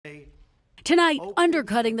Tonight,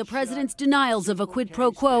 undercutting the president's denials of a quid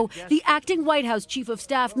pro quo, the acting White House Chief of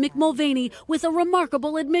Staff, Mick Mulvaney, with a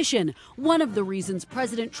remarkable admission. One of the reasons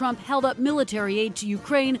President Trump held up military aid to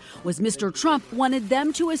Ukraine was Mr. Trump wanted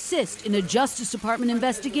them to assist in a Justice Department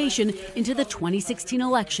investigation into the 2016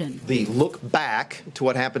 election. The look back to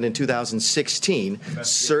what happened in 2016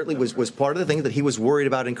 certainly was part of the thing that he was worried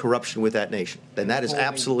about in corruption with that nation. And that is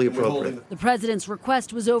absolutely appropriate. The president's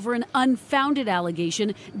request was over an unfounded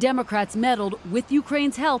allegation Democrats meddled with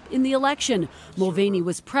Ukraine's help in the election. Mulvaney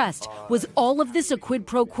was pressed. Was all of this a quid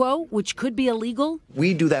pro quo, which could be illegal?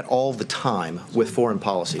 We do that all the time with foreign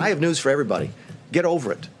policy. I have news for everybody. Get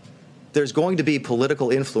over it. There's going to be political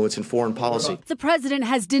influence in foreign policy. The president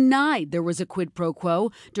has denied there was a quid pro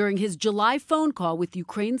quo during his July phone call with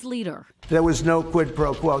Ukraine's leader. There was no quid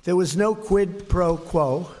pro quo. There was no quid pro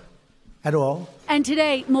quo at all. And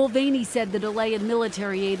today, Mulvaney said the delay in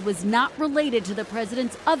military aid was not related to the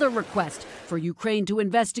president's other request for Ukraine to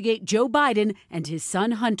investigate Joe Biden and his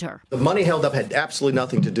son Hunter. The money held up had absolutely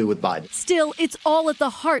nothing to do with Biden. Still, it's all at the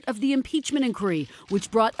heart of the impeachment inquiry,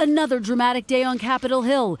 which brought another dramatic day on Capitol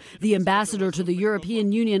Hill. The ambassador to the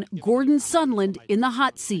European Union, Gordon Sondland, in the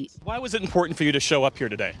hot seat. Why was it important for you to show up here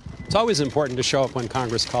today? It's always important to show up when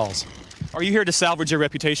Congress calls. Are you here to salvage your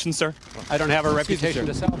reputation, sir? I don't have a reputation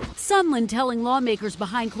to salvage. Sondland telling lawmakers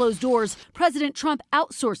behind closed doors President Trump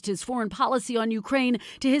outsourced his foreign policy on Ukraine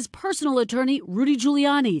to his personal attorney, Rudy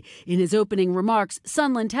Giuliani. In his opening remarks,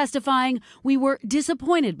 Sondland testifying, "We were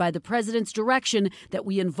disappointed by the president's direction that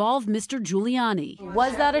we involve Mr. Giuliani."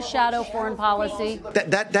 Was that a shadow foreign policy?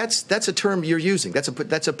 That's a term you're using. That's a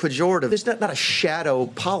pejorative. There's not a shadow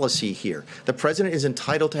policy here. The president is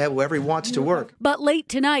entitled to have whoever he wants to work. But late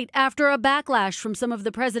tonight, after a backlash from some of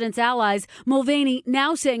the president's allies, Mulvaney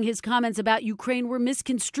now saying his comments about Ukraine were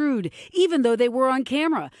misconstrued, even though they were on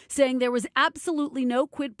camera, saying there was absolutely no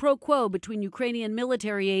quid pro quo between Ukrainian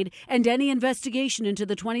military aid and any investigation into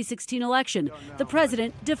the 2016 election. The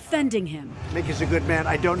president defending him. Mick is a good man.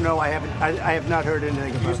 I don't know. I have not heard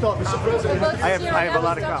anything about it. Mr. President, I have a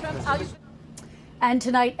lot of confidence. And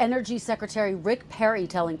tonight, Energy Secretary Rick Perry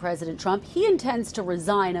telling President Trump he intends to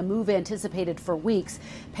resign, a move anticipated for weeks.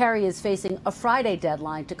 Perry is facing a Friday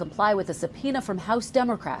deadline to comply with a subpoena from House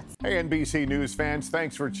Democrats. Hey, NBC News fans,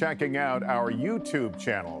 thanks for checking out our YouTube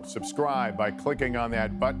channel. Subscribe by clicking on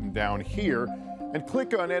that button down here and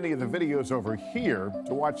click on any of the videos over here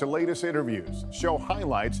to watch the latest interviews, show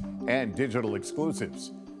highlights, and digital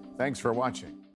exclusives. Thanks for watching.